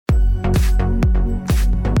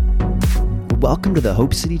Welcome to the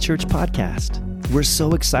Hope City Church podcast. We're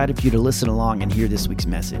so excited for you to listen along and hear this week's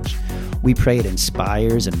message. We pray it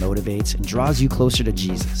inspires and motivates and draws you closer to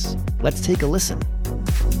Jesus. Let's take a listen.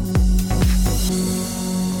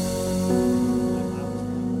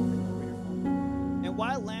 And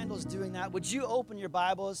while Landel's doing that, would you open your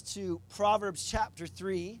Bibles to Proverbs chapter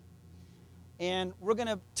 3? And we're going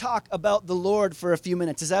to talk about the Lord for a few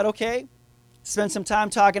minutes. Is that okay? Spend some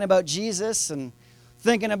time talking about Jesus and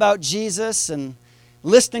thinking about Jesus and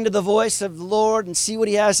listening to the voice of the Lord and see what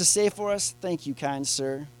he has to say for us. Thank you, kind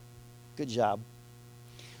sir. Good job.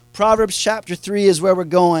 Proverbs chapter 3 is where we're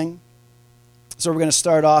going. So we're going to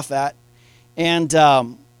start off at. And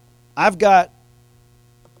I've got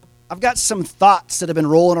some thoughts that have been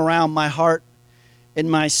rolling around my heart and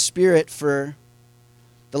my spirit for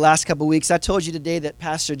the last couple of weeks. I told you today that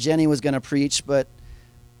Pastor Jenny was going to preach, but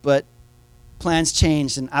plans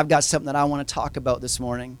changed, and I've got something that I want to talk about this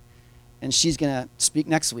morning, and she's going to speak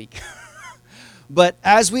next week. But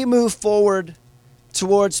as we move forward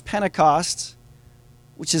towards Pentecost,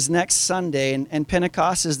 which is next Sunday, and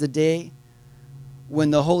Pentecost is the day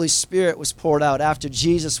when the Holy Spirit was poured out. After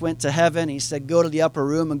Jesus went to heaven, he said, go to the upper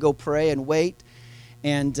room and go pray and wait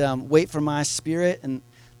for my Spirit. And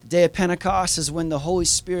the day of Pentecost is when the Holy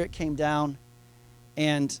Spirit came down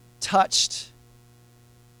and touched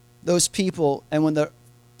those people, and when the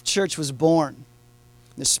church was born,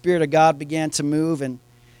 the Spirit of God began to move.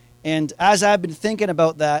 And as I've been thinking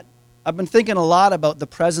about that, I've been thinking a lot about the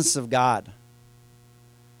presence of God.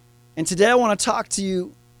 And today I want to talk to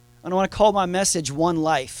you, and I want to call my message One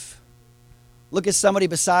Life. Look at somebody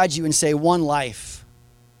beside you and say, One Life.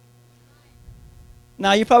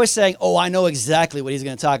 Now you're probably saying, oh, I know exactly what he's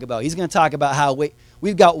going to talk about. He's going to talk about how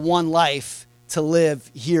we've got one life to live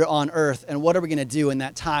here on earth, and what are we going to do in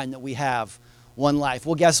that time that we have one life?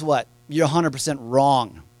 Well, guess what? You're 100%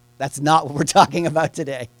 wrong. That's not what we're talking about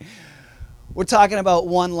today. We're talking about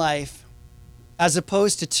one life as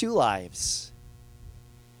opposed to two lives.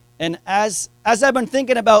 And as I've been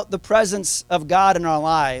thinking about the presence of God in our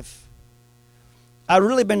life, I've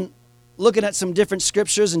really been looking at some different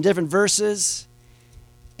scriptures and different verses,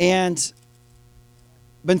 and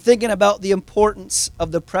been thinking about the importance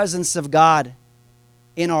of the presence of God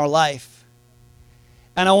in our life.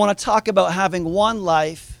 And I want to talk about having one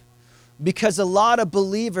life because a lot of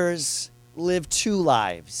believers live two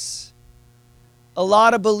lives. A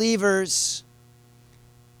lot of believers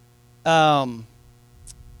are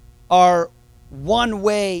one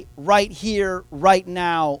way right here, right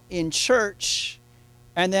now in church,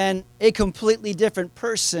 and then a completely different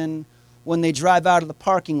person when they drive out of the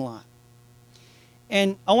parking lot.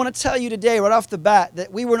 And I want to tell you today, right off the bat,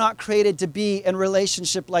 that we were not created to be in a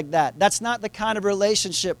relationship like that. That's not the kind of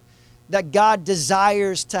relationship that God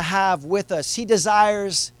desires to have with us. He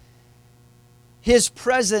desires his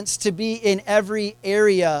presence to be in every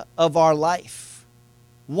area of our life.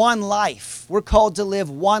 One life. We're called to live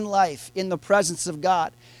one life in the presence of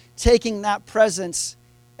God, taking that presence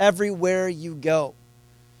everywhere you go.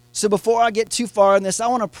 So before I get too far in this, I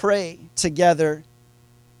want to pray together,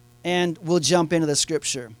 and we'll jump into the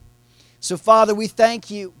scripture. So, Father, we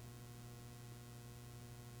thank you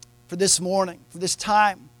for this morning, for this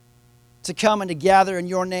time to come and to gather in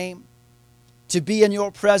your name, to be in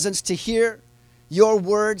your presence, to hear your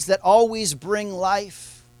words that always bring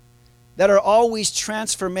life, that are always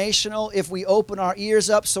transformational if we open our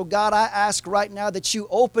ears up. So, God, I ask right now that you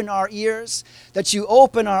open our ears, that you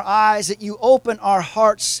open our eyes, that you open our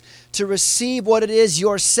hearts to receive what it is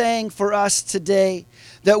you're saying for us today.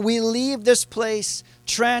 That we leave this place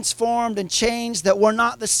transformed and changed, that we're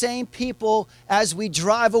not the same people as we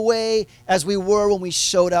drive away as we were when we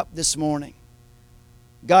showed up this morning.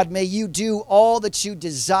 God, may you do all that you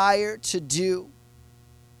desire to do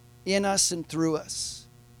in us and through us.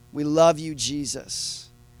 We love you, Jesus.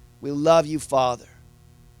 We love you, Father.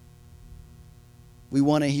 We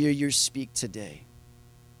want to hear you speak today.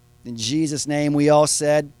 In Jesus' name, we all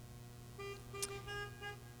said,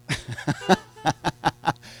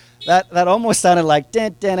 That almost sounded like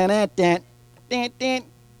dun, dun, dun, dun, dun, dun, dun.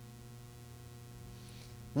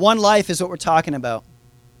 One life is what we're talking about.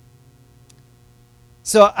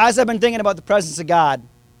 So as I've been thinking about the presence of God,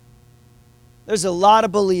 there's a lot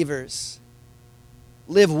of believers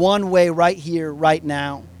live one way right here, right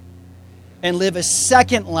now, and live a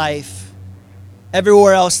second life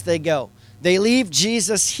everywhere else they go. They leave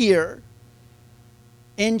Jesus here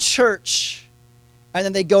in church, and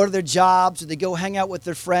then they go to their jobs, or they go hang out with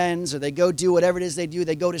their friends, or they go do whatever it is they do.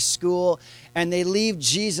 They go to school, and they leave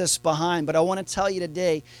Jesus behind. But I want to tell you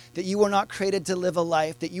today that you were not created to live a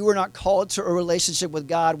life, that you were not called to a relationship with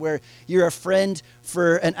God where you're a friend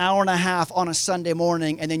for an hour and a half on a Sunday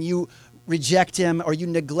morning, and then you reject him, or you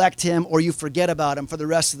neglect him, or you forget about him for the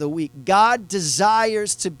rest of the week. God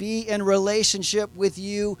desires to be in relationship with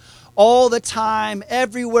you all the time,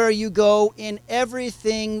 everywhere you go, in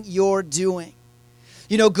everything you're doing.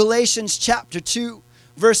 You know, Galatians chapter 2,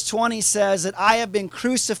 verse 20 says that I have been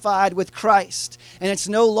crucified with Christ. And it's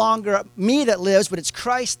no longer me that lives, but it's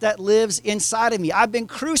Christ that lives inside of me. I've been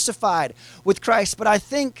crucified with Christ. But I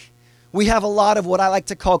think we have a lot of what I like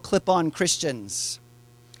to call clip-on Christians.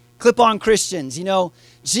 Clip-on Christians. You know,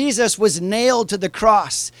 Jesus was nailed to the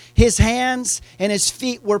cross. His hands and his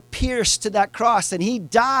feet were pierced to that cross, and he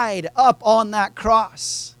died up on that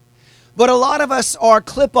cross. But a lot of us are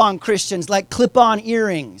clip-on Christians, like clip-on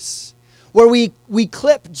earrings, where we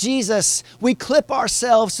clip Jesus, we clip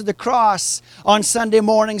ourselves to the cross on Sunday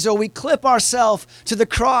mornings, or we clip ourselves to the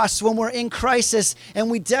cross when we're in crisis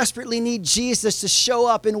and we desperately need Jesus to show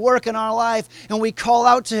up and work in our life, and we call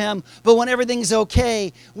out to him. But when everything's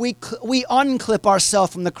okay, we unclip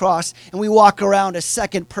ourselves from the cross and we walk around a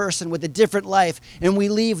second person with a different life, and we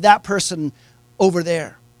leave that person over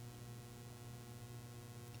there.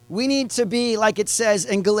 We need to be, like it says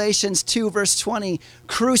in Galatians 2, verse 20,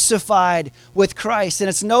 crucified with Christ. And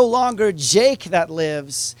it's no longer Jake that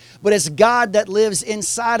lives, but it's God that lives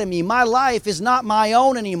inside of me. My life is not my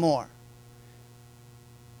own anymore.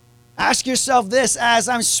 Ask yourself this as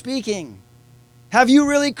I'm speaking. Have you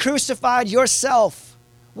really crucified yourself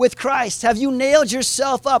with Christ? Have you nailed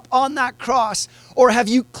yourself up on that cross, or have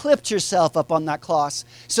you clipped yourself up on that cross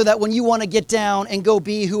so that when you want to get down and go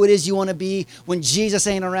be who it is you want to be, when Jesus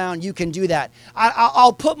ain't around, you can do that?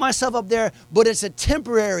 I'll put myself up there, but it's a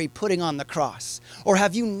temporary putting on the cross. Or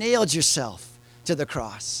have you nailed yourself to the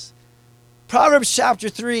cross? Proverbs chapter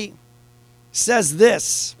 3 says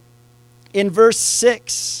this in verse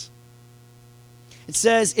 6. It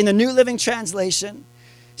says in the New Living Translation,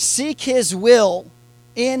 seek his will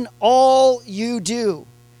in all you do,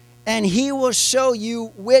 and he will show you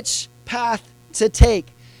which path to take.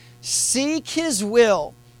 Seek his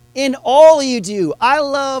will in all you do. I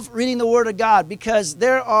love reading the Word of God because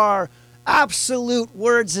there are absolute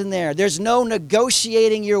words in there. There's no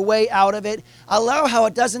negotiating your way out of it. I love how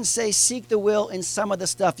it doesn't say seek the will in some of the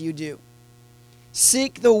stuff you do.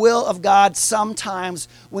 Seek the will of God sometimes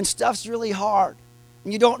when stuff's really hard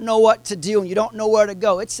and you don't know what to do and you don't know where to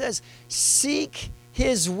go. It says seek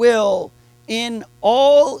his will in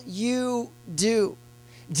all you do.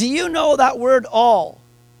 Do you know that word all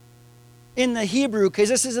in the Hebrew? Because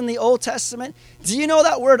this is in the Old Testament. Do you know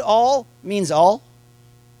that word all means all?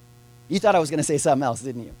 You thought I was going to say something else,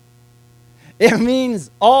 didn't you? It means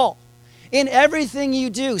all. In everything you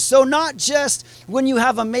do. So not just when you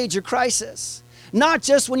have a major crisis. Not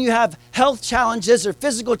just when you have health challenges or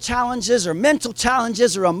physical challenges or mental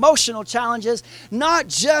challenges or emotional challenges. Not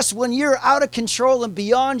just when you're out of control and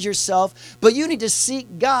beyond yourself, but you need to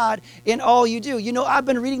seek God in all you do. You know, I've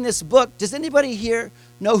been reading this book. Does anybody here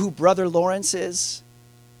know who Brother Lawrence is?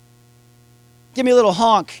 Give me a little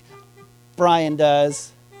honk. Brian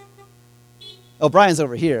does. Oh, Brian's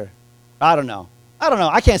over here. I don't know.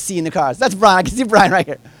 I can't see in the cars. That's Brian. I can see Brian right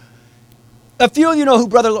here. A few of you know who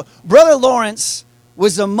Brother Lawrence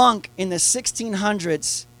was a monk in the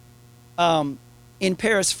 1600s in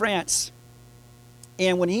Paris, France.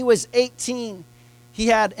 And when he was 18, he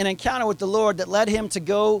had an encounter with the Lord that led him to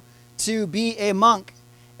go to be a monk.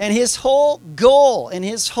 And his whole goal and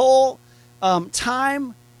his whole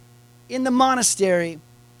time in the monastery,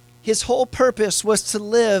 his whole purpose was to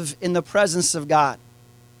live in the presence of God.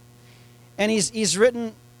 And he's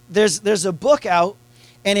written, there's a book out.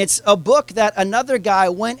 And it's a book that another guy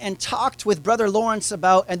went and talked with Brother Lawrence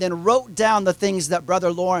about and then wrote down the things that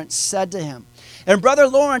Brother Lawrence said to him. And Brother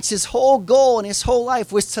Lawrence, his whole goal in his whole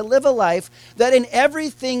life was to live a life that in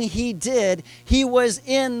everything he did, he was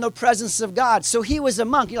in the presence of God. So he was a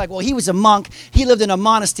monk. You're like, well, he was a monk. He lived in a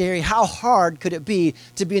monastery. How hard could it be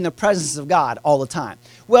to be in the presence of God all the time?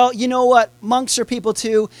 Well, you know what? Monks are people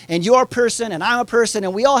too, and you're a person, and I'm a person,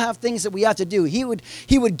 and we all have things that we have to do. He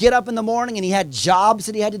would get up in the morning, and he had jobs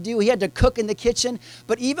that he had to do. He had to cook in the kitchen.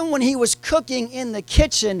 But even when he was cooking in the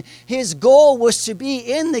kitchen, his goal was to be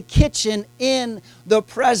in the kitchen in the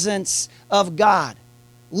presence of God,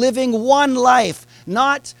 living one life,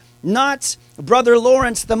 not Brother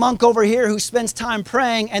Lawrence, the monk over here who spends time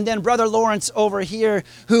praying, and then Brother Lawrence over here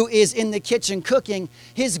who is in the kitchen cooking,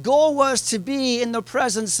 his goal was to be in the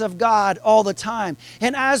presence of God all the time.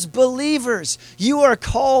 And as believers, you are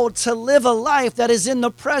called to live a life that is in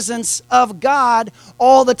the presence of God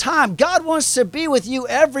all the time. God wants to be with you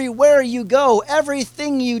everywhere you go,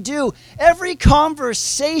 everything you do, every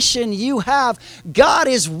conversation you have. God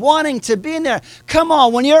is wanting to be in there. Come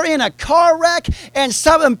on, when you're in a car wreck and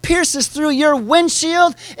something pierces through your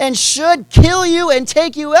windshield and should kill you and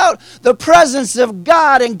take you out, the presence of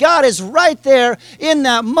God, and God is right there in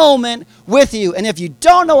that moment with you. And if you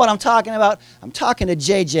don't know what I'm talking about, I'm talking to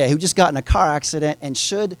JJ, who just got in a car accident and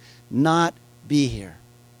should not be here.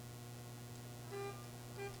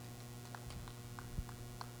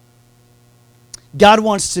 God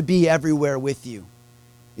wants to be everywhere with you,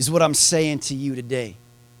 is what I'm saying to you today.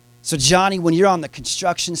 So Johnny, when you're on the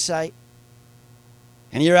construction site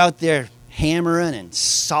and you're out there hammering and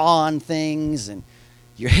sawing things and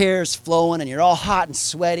your hair's flowing and you're all hot and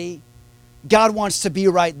sweaty, God wants to be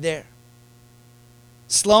right there.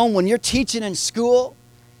 Sloan, when you're teaching in school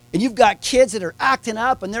and you've got kids that are acting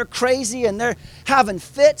up and they're crazy and they're having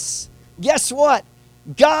fits, guess what?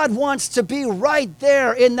 God wants to be right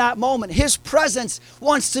there in that moment. His presence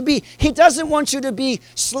wants to be. He doesn't want you to be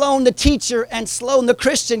Sloan the teacher and Sloan the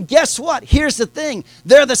Christian. Guess what? Here's the thing.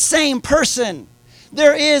 They're the same person.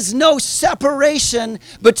 There is no separation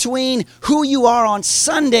between who you are on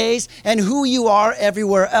Sundays and who you are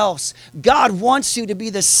everywhere else. God wants you to be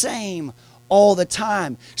the same all the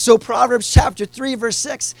time. So Proverbs chapter 3 verse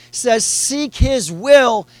 6 says, seek his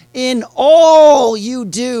will in all you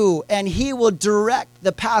do, and he will direct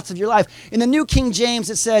the paths of your life. In the New King James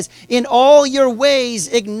it says, in all your ways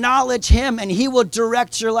acknowledge him, and he will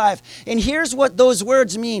direct your life. And here's what those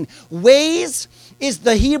words mean. Ways is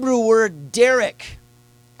the Hebrew word derek.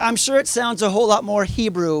 I'm sure it sounds a whole lot more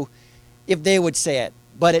Hebrew if they would say it,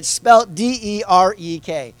 but it's spelled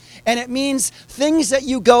D-E-R-E-K. And it means things that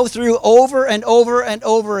you go through over and over and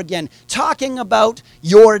over again, talking about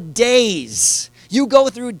your days. You go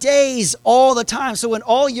through days all the time. So in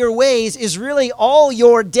all your ways is really all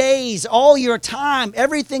your days, all your time,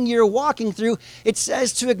 everything you're walking through. It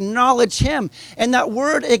says to acknowledge him. And that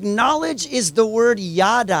word acknowledge is the word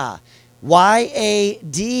yada.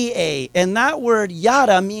 Y-A-D-A. And that word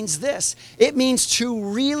yada means this. It means to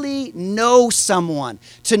really know someone,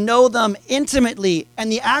 to know them intimately.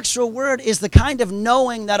 And the actual word is the kind of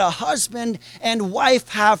knowing that a husband and wife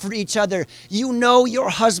have for each other. You know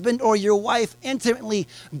your husband or your wife intimately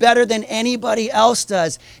better than anybody else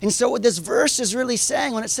does. And so what this verse is really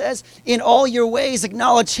saying when it says, in all your ways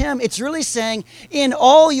acknowledge him, it's really saying, in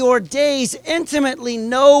all your days intimately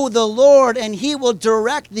know the Lord, and he will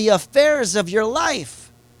direct the affairs of your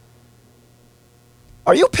life.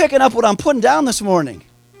 Are you picking up what I'm putting down this morning?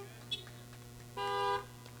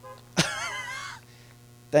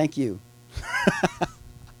 Thank you.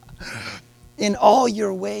 In all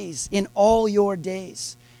your ways, in all your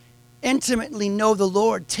days, intimately know the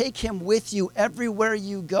Lord. Take him with you everywhere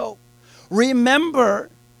you go. Remember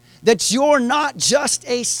that you're not just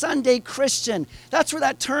a Sunday Christian. That's where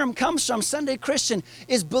that term comes from. Sunday Christian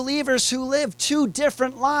is believers who live two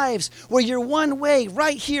different lives, where you're one way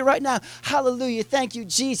right here, right now. Hallelujah. Thank you,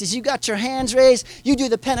 Jesus. You got your hands raised. You do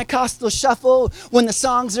the Pentecostal shuffle when the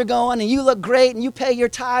songs are going, and you look great, and you pay your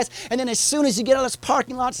tithes. And then as soon as you get out of this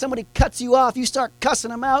parking lot, somebody cuts you off. You start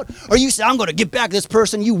cussing them out. Or you say, I'm going to get back at this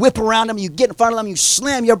person. You whip around them. You get in front of them. You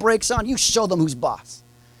slam your brakes on. You show them who's boss.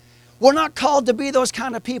 We're not called to be those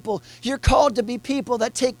kind of people. You're called to be people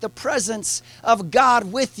that take the presence of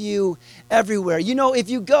God with you everywhere. You know, if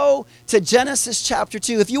you go to Genesis chapter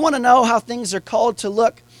 2, if you want to know how things are called to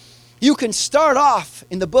look, you can start off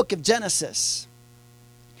in the book of Genesis.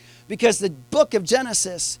 Because the book of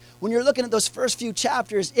Genesis, when you're looking at those first few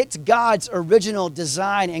chapters, it's God's original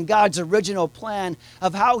design and God's original plan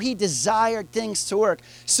of how he desired things to work.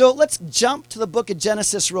 So let's jump to the book of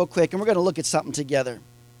Genesis real quick, and we're going to look at something together.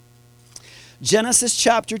 Genesis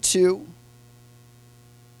chapter 2.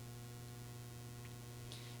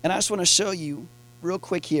 And I just want to show you real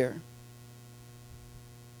quick here.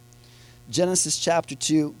 Genesis chapter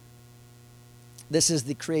 2. This is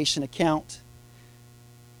the creation account.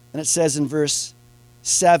 And it says in verse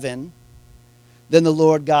 7, then the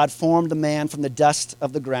Lord God formed the man from the dust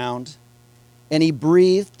of the ground, and he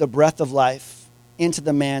breathed the breath of life into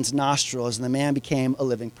the man's nostrils, and the man became a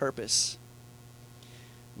living purpose.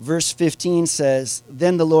 Verse 15 says,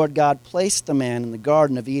 then the Lord God placed the man in the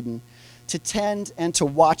Garden of Eden to tend and to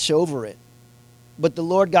watch over it. But the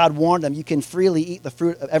Lord God warned him, you can freely eat the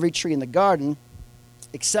fruit of every tree in the garden,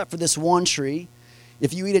 except for this one tree.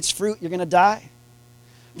 If you eat its fruit, you're going to die.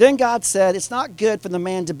 Then God said, it's not good for the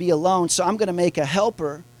man to be alone, so I'm going to make a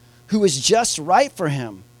helper who is just right for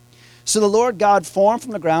him. So the Lord God formed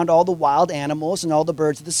from the ground all the wild animals and all the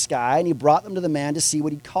birds of the sky, and he brought them to the man to see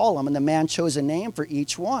what he'd call them, and the man chose a name for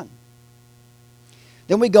each one.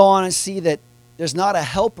 Then we go on and see that there's not a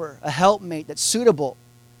helper, a helpmate that's suitable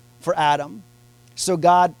for Adam. So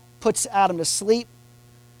God puts Adam to sleep,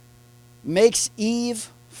 makes Eve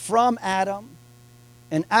from Adam,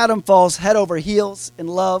 and Adam falls head over heels in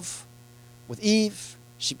love with Eve.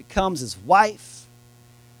 She becomes his wife.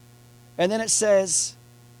 And then it says,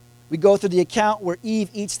 we go through the account where Eve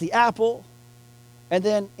eats the apple. And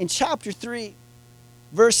then in chapter 3,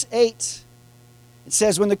 verse 8, it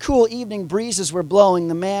says, when the cool evening breezes were blowing,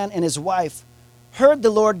 the man and his wife heard the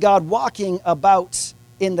Lord God walking about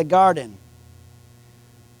in the garden.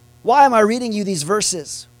 Why am I reading you these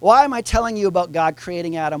verses? Why am I telling you about God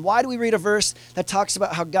creating Adam? Why do we read a verse that talks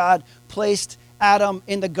about how God placed Adam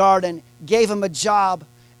in the garden, gave him a job,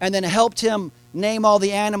 and then helped him name all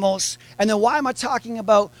the animals? And then why am I talking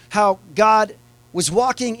about how God was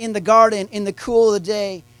walking in the garden in the cool of the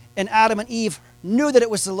day, and Adam and Eve knew that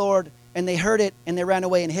it was the Lord, and they heard it, and they ran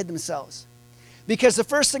away and hid themselves? Because the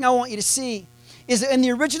first thing I want you to see is that in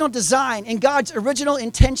the original design, in God's original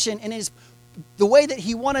intention, and the way that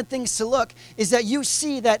he wanted things to look, is that you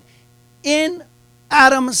see that in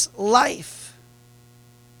Adam's life,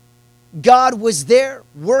 God was there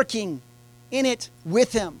working in it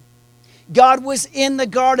with him. God was in the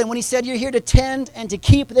garden. When he said, you're here to tend and to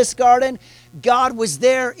keep this garden, God was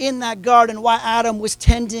there in that garden while Adam was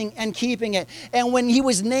tending and keeping it. And when he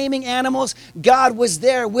was naming animals, God was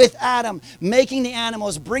there with Adam, making the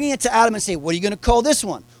animals, bringing it to Adam and saying, what are you going to call this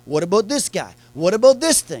one? What about this guy? What about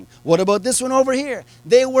this thing? What about this one over here?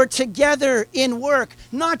 They were together in work,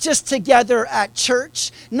 not just together at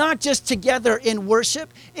church, not just together in worship.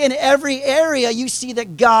 In every area, you see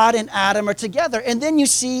that God and Adam are together. And then you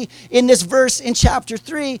see in this verse in chapter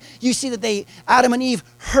 3, you see that Adam and Eve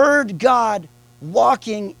heard God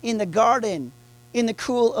walking in the garden in the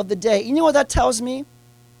cool of the day. You know what that tells me?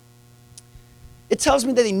 It tells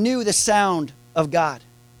me that they knew the sound of God.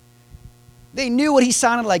 They knew what he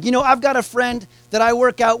sounded like. You know, I've got a friend that I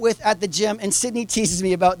work out with at the gym, and Sydney teases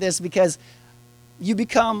me about this because you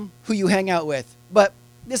become who you hang out with. But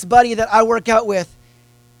this buddy that I work out with,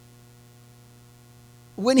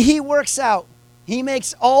 when he works out, he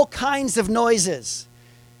makes all kinds of noises.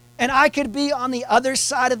 And I could be on the other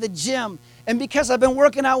side of the gym, and because I've been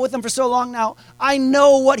working out with him for so long now, I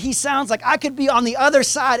know what he sounds like. I could be on the other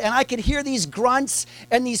side, and I could hear these grunts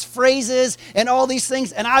and these phrases and all these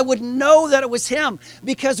things, and I would know that it was him.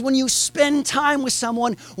 Because when you spend time with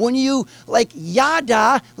someone, when you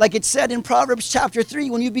yada, like it said in Proverbs chapter 3,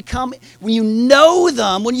 when you know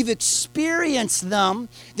them, when you've experienced them,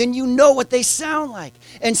 then you know what they sound like.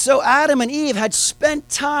 And so Adam and Eve had spent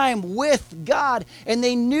time with God, and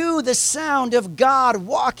they knew the sound of God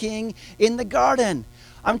walking in the garden.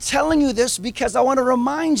 I'm telling you this because I want to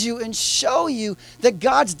remind you and show you that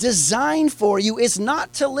God's design for you is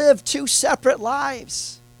not to live two separate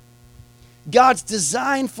lives. God's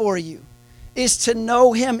design for you is to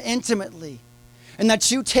know him intimately, and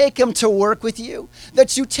that you take him to work with you,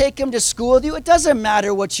 that you take him to school with you. It doesn't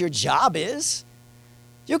matter what your job is.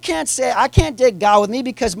 You can't say, I can't take God with me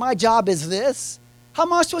because my job is this. How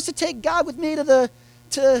am I supposed to take God with me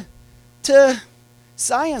to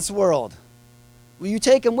science world? Will you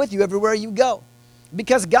take him with you everywhere you go?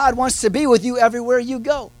 Because God wants to be with you everywhere you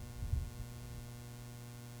go.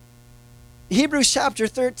 Hebrews chapter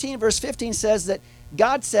 13, verse 15 says that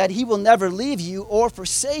God said he will never leave you or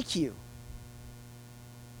forsake you.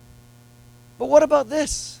 But what about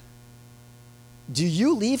this? Do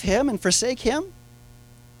you leave him and forsake him?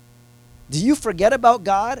 Do you forget about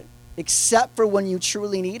God except for when you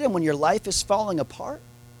truly need him, when your life is falling apart?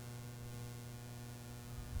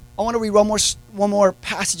 I want to read one more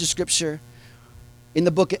passage of scripture in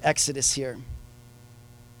the book of Exodus here.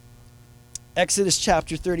 Exodus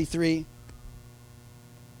chapter 33.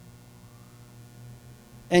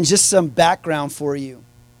 And just some background for you.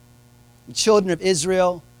 The children of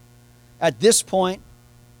Israel at this point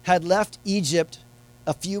had left Egypt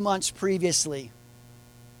a few months previously.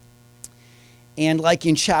 And like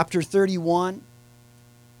in chapter 31,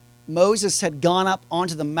 Moses had gone up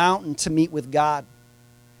onto the mountain to meet with God.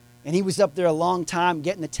 And he was up there a long time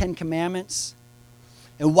getting the 10 Commandments.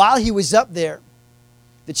 And while he was up there,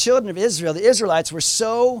 the children of Israel, the Israelites, were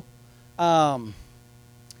so, Moses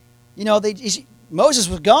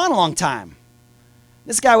was gone a long time.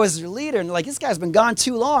 This guy was their leader, and this guy's been gone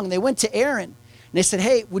too long. And they went to Aaron And they said,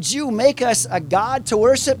 hey, would you make us a god to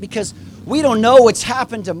worship? Because we don't know what's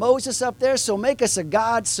happened to Moses up there, so make us a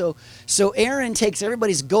god. So Aaron takes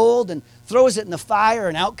everybody's gold and throws it in the fire,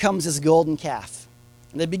 and out comes this golden calf.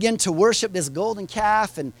 And they begin to worship this golden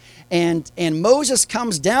calf, and Moses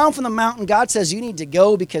comes down from the mountain. God says, you need to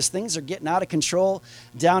go because things are getting out of control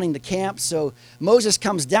down in the camp. So Moses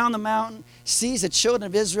comes down the mountain, sees the children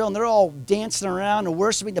of Israel, and they're all dancing around and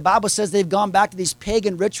worshiping. The Bible says they've gone back to these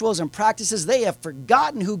pagan rituals and practices. They have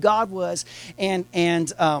forgotten who God was, and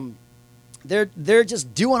they're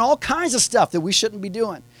just doing all kinds of stuff that we shouldn't be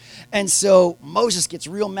doing. And so Moses gets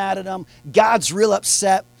real mad at them. God's real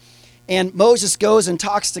upset. And Moses goes and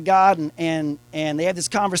talks to God, and they have this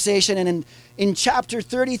conversation. And in chapter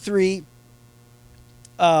 33,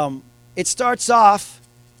 it starts off,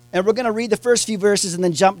 and we're going to read the first few verses and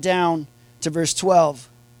then jump down to verse 12.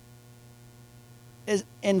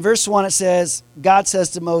 In verse 1, it says, God says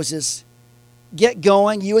to Moses, get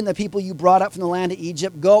going, you and the people you brought up from the land of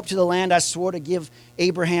Egypt. Go up to the land I swore to give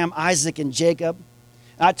Abraham, Isaac, and Jacob.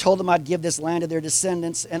 I told them I'd give this land to their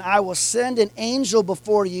descendants, and I will send an angel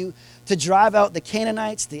before you to drive out the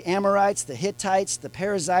Canaanites, the Amorites, the Hittites, the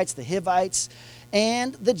Perizzites, the Hivites,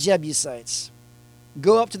 and the Jebusites.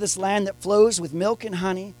 Go up to this land that flows with milk and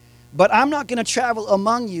honey, but I'm not going to travel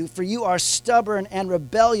among you, for you are stubborn and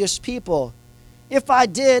rebellious people. If I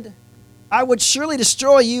did, I would surely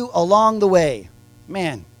destroy you along the way.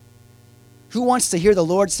 Man, who wants to hear the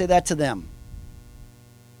Lord say that to them?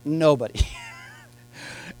 Nobody.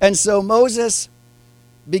 And so Moses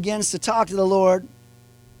begins to talk to the Lord.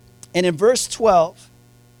 And in verse 12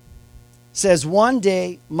 says, one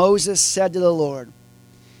day Moses said to the Lord,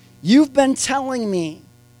 you've been telling me,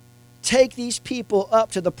 take these people up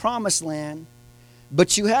to the promised land,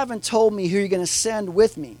 but you haven't told me who you're going to send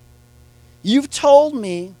with me. You've told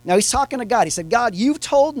me, now he's talking to God. He said, God, you've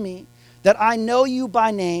told me that I know you by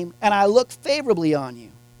name and I look favorably on you.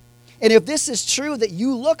 And if this is true that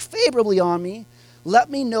you look favorably on me,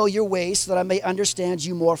 let me know your ways so that I may understand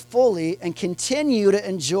you more fully and continue to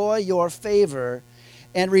enjoy your favor.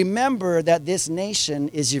 And remember that this nation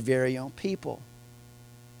is your very own people.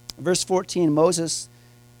 Verse 14, Moses,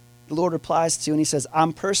 the Lord replies to, and he says,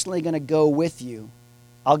 I'm personally going to go with you.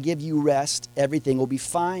 I'll give you rest. Everything will be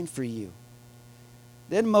fine for you.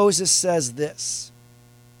 Then Moses says this,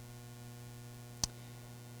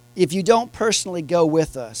 if you don't personally go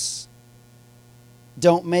with us,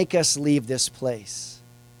 don't make us leave this place.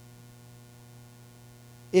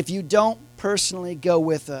 If you don't personally go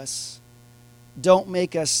with us, don't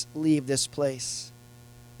make us leave this place.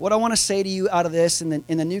 What I want to say to you out of this, in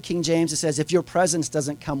the New King James, it says, if your presence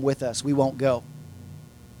doesn't come with us, we won't go.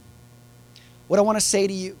 What I want to say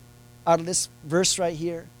to you out of this verse right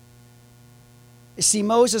here is, see,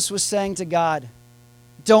 Moses was saying to God,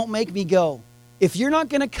 don't make me go. If you're not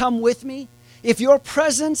going to come with me, if your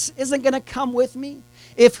presence isn't going to come with me,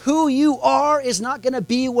 if who you are is not going to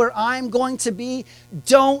be where I'm going to be,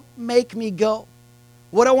 don't make me go.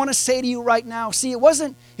 What I want to say to you right now, see, it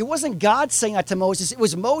wasn't God saying that to Moses. It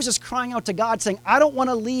was Moses crying out to God saying, I don't want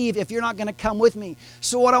to leave if you're not going to come with me.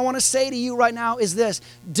 So what I want to say to you right now is this: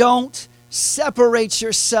 don't separate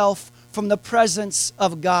yourself from the presence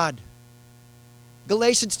of God.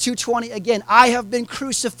 Galatians 2:20, again, I have been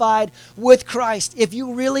crucified with Christ. If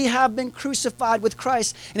you really have been crucified with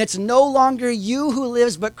Christ, and it's no longer you who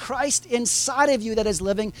lives, but Christ inside of you that is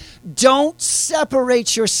living, don't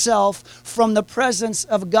separate yourself from the presence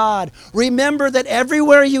of God. Remember that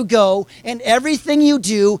everywhere you go, and everything you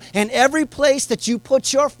do, and every place that you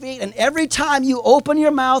put your feet, and every time you open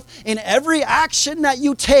your mouth, and every action that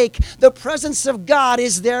you take, the presence of God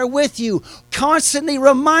is there with you. Constantly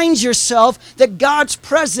remind yourself that God's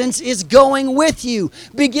presence is going with you.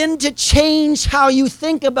 Begin to change how you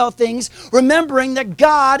think about things, remembering that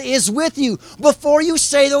God is with you. Before you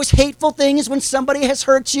say those hateful things when somebody has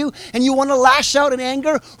hurt you and you want to lash out in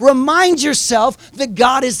anger, remind yourself that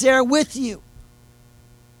God is there with you.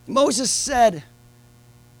 Moses said,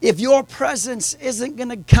 if your presence isn't going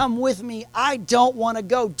to come with me, I don't want to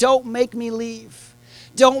go. Don't make me leave.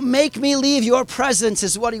 Don't make me leave your presence,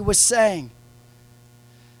 is what he was saying.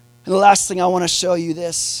 And the last thing I want to show you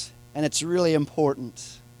this, and it's really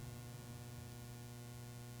important.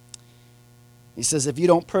 He says, if you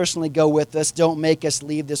don't personally go with us, don't make us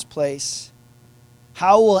leave this place.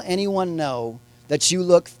 How will anyone know that you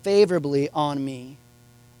look favorably on me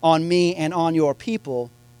and on your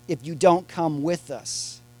people if you don't come with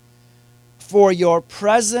us? For your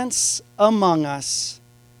presence among us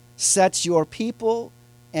sets your people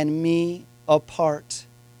and me apart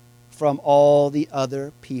from all the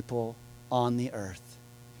other people on the earth.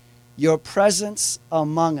 Your presence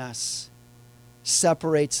among us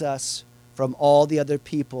separates us from all the other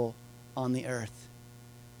people on the earth.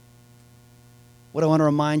 What I want to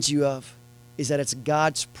remind you of is that it's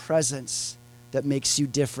God's presence that makes you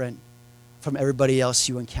different from everybody else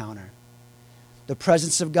you encounter. The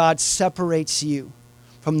presence of God separates you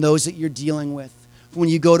from those that you're dealing with. When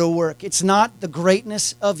you go to work, it's not the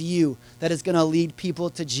greatness of you that is going to lead people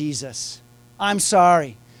to Jesus. I'm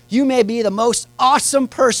sorry. You may be the most awesome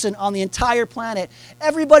person on the entire planet.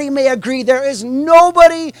 Everybody may agree there is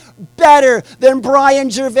nobody better than Brian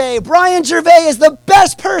Gervais. Brian Gervais is the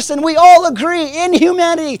best person. We all agree in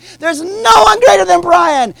humanity. There's no one greater than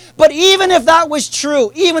Brian. But even if that was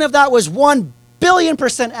true, even if that was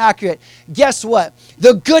 1,000,000,000% accurate, guess what?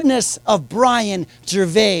 The goodness of Brian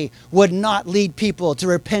Gervais would not lead people to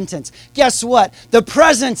repentance. Guess what? The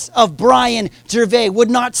presence of Brian Gervais would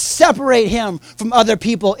not separate him from other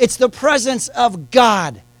people. It's the presence of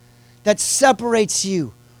God that separates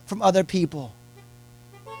you from other people.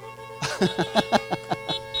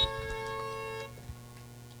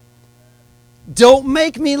 Don't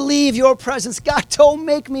make me leave your presence. God, don't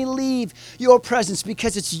make me leave your presence,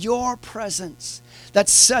 because it's your presence that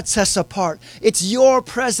sets us apart. It's your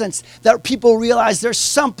presence that people realize there's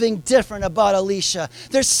something different about Alicia.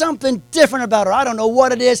 There's something different about her. I don't know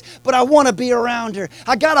what it is, but I want to be around her.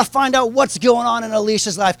 I got to find out what's going on in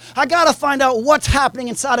Alicia's life. I got to find out what's happening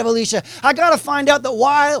inside of Alicia. I got to find out that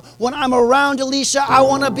when I'm around Alicia, I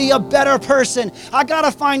want to be a better person. I got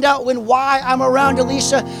to find out why I'm around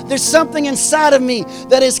Alicia, there's something inside of me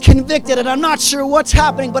that is convicted, and I'm not sure what's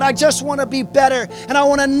happening, but I just want to be better, and I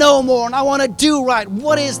want to know more, and I want to do right.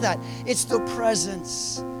 What is that? It's the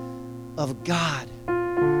presence of God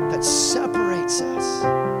that separates us.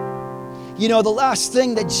 You know, the last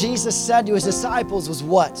thing that Jesus said to his disciples was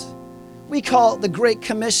what? We call it the Great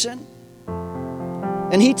Commission.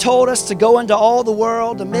 And he told us to go into all the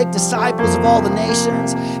world and make disciples of all the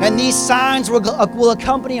nations. And these signs will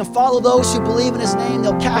accompany and follow those who believe in his name.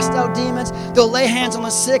 They'll cast out demons. They'll lay hands on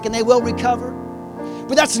the sick and they will recover.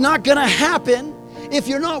 But that's not going to happen if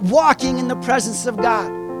you're not walking in the presence of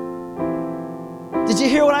God. Did you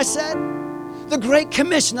hear what I said? The Great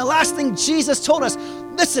Commission, the last thing Jesus told us.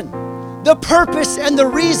 Listen, the purpose and the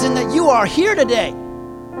reason that you are here today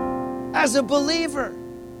as a believer,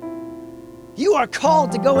 you are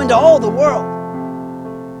called to go into all the world.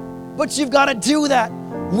 But you've got to do that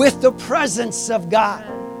with the presence of God.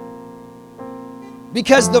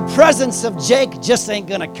 Because the presence of Jake just ain't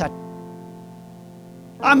going to cut.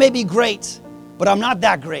 I may be great, but I'm not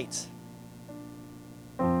that great.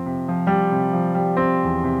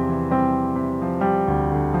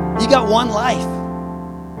 You got one life.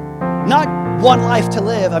 Not one life to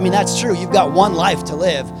live. I mean, that's true. You've got one life to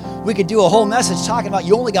live. We could do a whole message talking about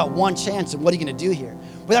you only got one chance and what are you going to do here?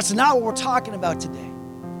 But that's not what we're talking about today.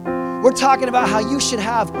 We're talking about how you should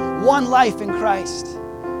have one life in Christ. 2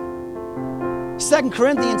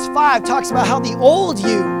 Corinthians 5 talks about how the old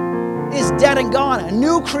you is dead and gone. A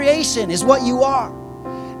new creation is what you are.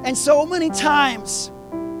 And so many times,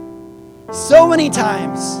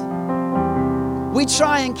 we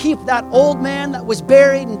try and keep that old man that was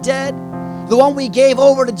buried and dead, the one we gave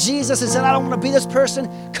over to Jesus and said, I don't want to be this person.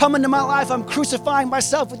 Come into my life. I'm crucifying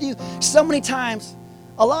myself with you. So many times,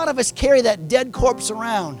 a lot of us carry that dead corpse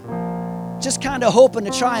around, just kind of hoping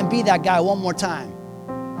to try and be that guy one more time.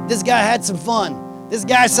 This guy had some fun. This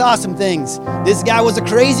guy saw some things. This guy was a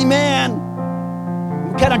crazy man.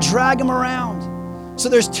 We kind of drag him around. So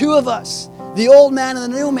there's two of us, the old man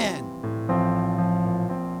and the new man.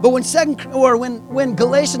 But when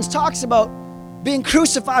Galatians talks about being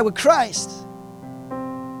crucified with Christ,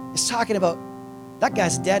 it's talking about that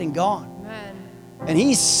guy's dead and gone. Amen. And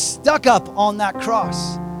he's stuck up on that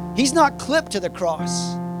cross. He's not clipped to the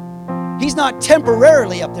cross. He's not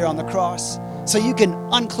temporarily up there on the cross so you can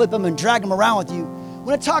unclip him and drag him around with you.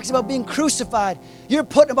 When it talks about being crucified, you're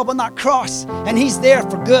putting him up on that cross and he's there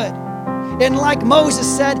for good. And like Moses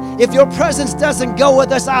said, if your presence doesn't go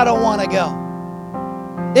with us, I don't want to go.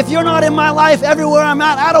 If you're not in my life everywhere I'm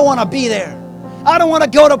at, I don't want to be there. I don't want to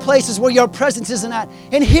go to places where your presence isn't at.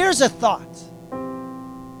 And here's a thought.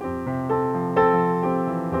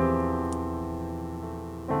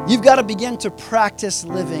 You've got to begin to practice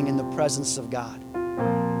living in the presence of God.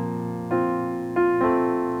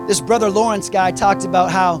 This Brother Lawrence guy talked about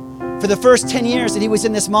how for the first 10 years that he was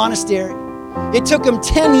in this monastery, it took him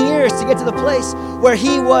 10 years to get to the place where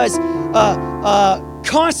he was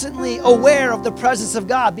constantly aware of the presence of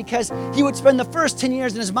God because he would spend the first 10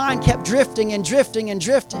 years and his mind kept drifting and drifting and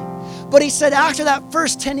drifting. But he said after that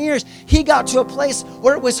first 10 years, he got to a place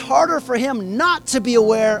where it was harder for him not to be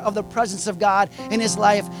aware of the presence of God in his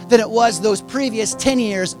life than it was those previous 10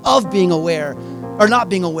 years of being aware or not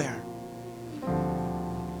being aware.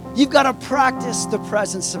 You've got to practice the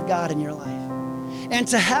presence of God in your life. And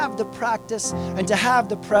to have the practice and to have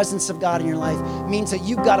the presence of God in your life means that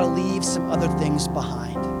you've got to leave some other things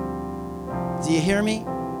behind. Do you hear me?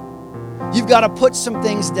 You've got to put some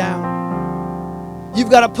things down. You've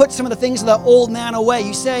got to put some of the things of the old man away.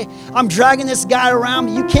 You say, I'm dragging this guy around,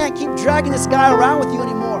 but you can't keep dragging this guy around with you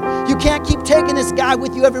anymore. You can't keep taking this guy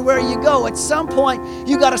with you everywhere you go. At some point,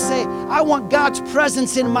 you got to say, I want God's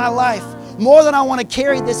presence in my life more than I want to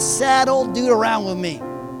carry this sad old dude around with me.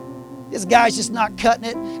 This guy's just not cutting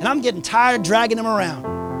it, and I'm getting tired of dragging him around.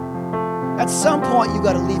 At some point, you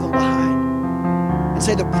got to leave him behind and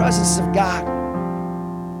say, the presence of God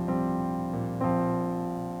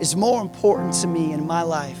is more important to me in my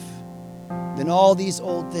life than all these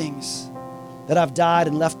old things that I've died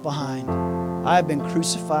and left behind. I've been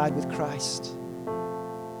crucified with Christ.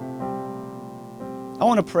 I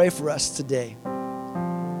want to pray for us today.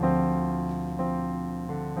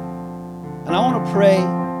 And I want to pray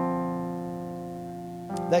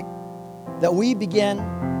that we begin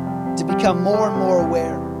to become more and more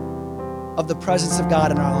aware of the presence of God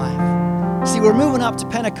in our life. See, we're moving up to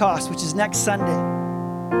Pentecost, which is next Sunday.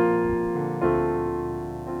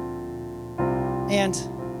 And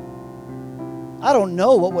I don't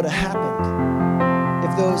know what would have happened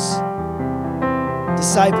if those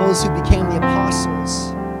disciples who became the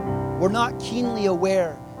apostles were not keenly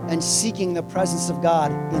aware and seeking the presence of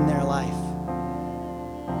God in their life.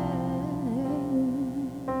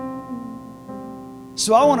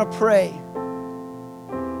 So I want to pray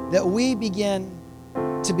that we begin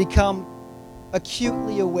to become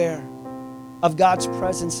acutely aware of God's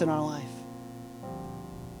presence in our life.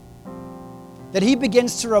 That he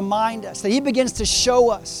begins to remind us, that he begins to show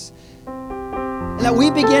us, and that we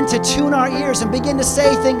begin to tune our ears and begin to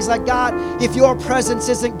say things like, God, if your presence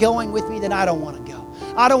isn't going with me, then I don't want to go.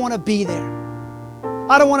 I don't want to be there.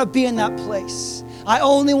 I don't want to be in that place. I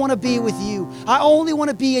only want to be with you. I only want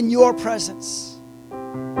to be in your presence.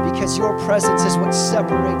 Because your presence is what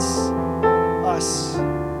separates us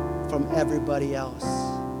from everybody else.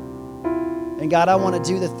 And God, I want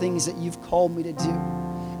to do the things that you've called me to do.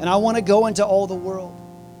 And I want to go into all the world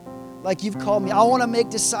like you've called me. I want to make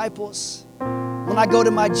disciples when I go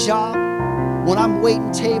to my job, when I'm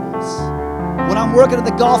waiting tables, when I'm working at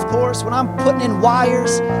the golf course, when I'm putting in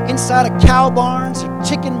wires inside of cow barns or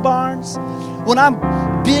chicken barns, when I'm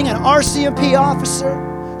being an RCMP officer,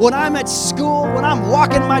 when I'm at school, when I'm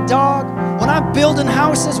walking my dog, when I'm building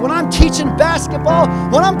houses, when I'm teaching basketball,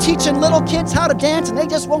 when I'm teaching little kids how to dance and they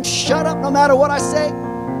just won't shut up no matter what I say.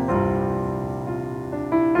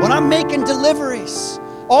 When I'm making deliveries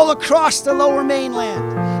all across the lower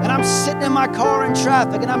mainland and I'm sitting in my car in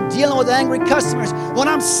traffic and I'm dealing with angry customers, when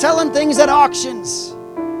I'm selling things at auctions,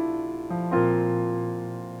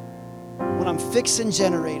 when I'm fixing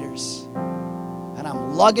generators, and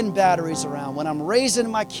I'm lugging batteries around, when I'm raising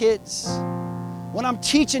my kids, when I'm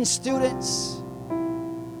teaching students,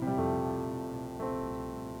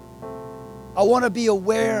 I want to be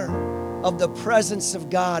aware of the presence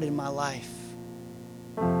of God in my life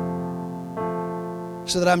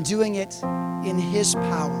so that I'm doing it in his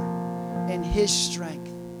power, in his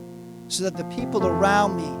strength, so that the people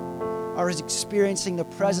around me are experiencing the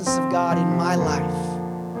presence of God in my life.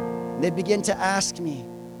 And they begin to ask me,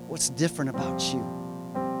 what's different about you?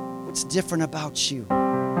 What's different about you?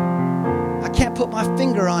 I can't put my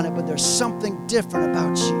finger on it, but there's something different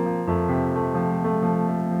about you.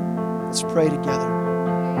 Let's pray together.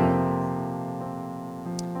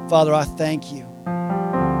 Father, I thank you.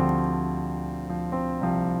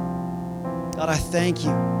 God, I thank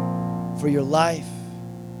you for your life,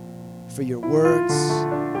 for your words.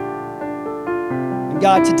 And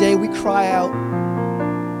God, today we cry out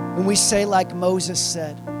and we say like Moses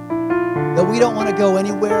said, that we don't want to go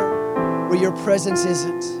anywhere where your presence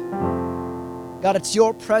isn't. God, it's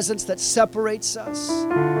your presence that separates us,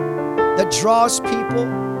 that draws people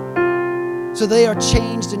so they are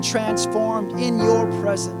changed and transformed in your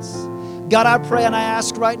presence. God, I pray and I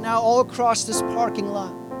ask right now all across this parking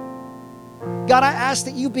lot, God, I ask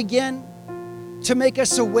that you begin to make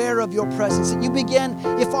us aware of your presence, that you begin,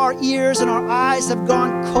 if our ears and our eyes have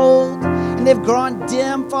gone cold, and and they've grown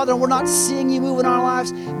dim, Father, and we're not seeing you move in our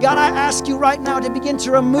lives. God, I ask you right now to begin to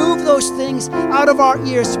remove those things out of our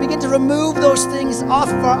ears, to begin to remove those things off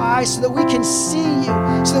of our eyes so that we can see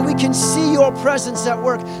you, so that we can see your presence at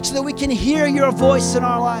work, so that we can hear your voice in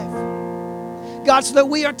our life. God, so that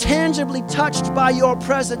we are tangibly touched by your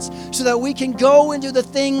presence, so that we can go and do the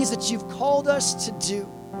things that you've called us to do.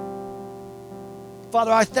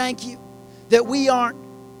 Father, I thank you that we aren't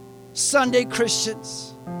Sunday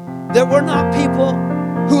Christians, that we're not people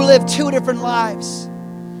who live two different lives,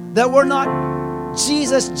 that we're not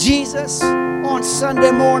Jesus on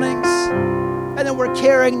Sunday mornings, and then we're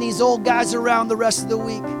carrying these old guys around the rest of the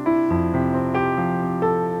week.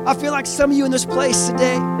 I feel like some of you in this place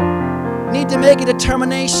today need to make a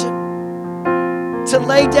determination to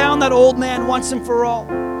lay down that old man once and for all,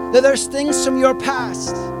 that there's things from your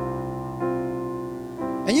past.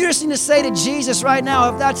 And you just need to say to Jesus right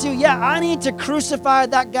now, if that's you, yeah, I need to crucify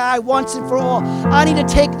that guy once and for all. I need to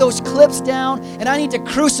take those clips down and I need to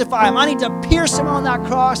crucify him. I need to pierce him on that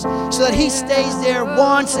cross so that he stays there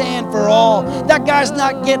once and for all. That guy's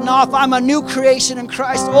not getting off. I'm a new creation in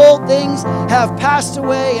Christ. Old things have passed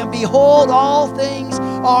away, and behold, all things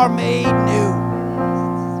are made new.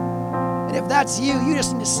 And if that's you, you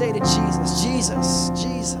just need to say to Jesus,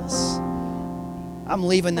 I'm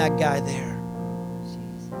leaving that guy there.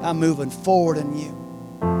 I'm moving forward in you.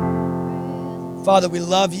 Father, we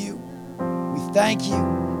love you. We thank you.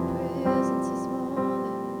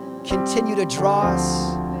 Continue to draw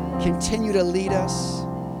us. Continue to lead us.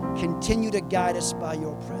 Continue to guide us by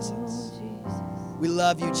your presence. We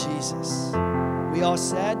love you, Jesus. We all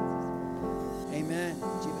said, amen.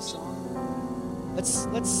 Do you have a song? Let's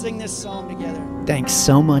sing this song together. Thanks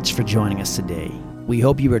so much for joining us today. We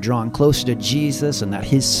hope you are drawn closer to Jesus and that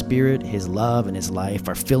His Spirit, His love, and His life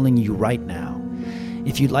are filling you right now.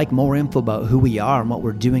 If you'd like more info about who we are and what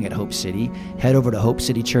we're doing at Hope City, head over to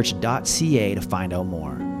hopecitychurch.ca to find out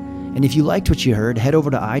more. And if you liked what you heard, head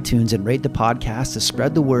over to iTunes and rate the podcast to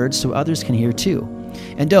spread the word so others can hear too.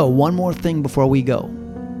 And one more thing before we go.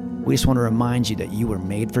 We just want to remind you that you were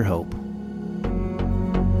made for hope.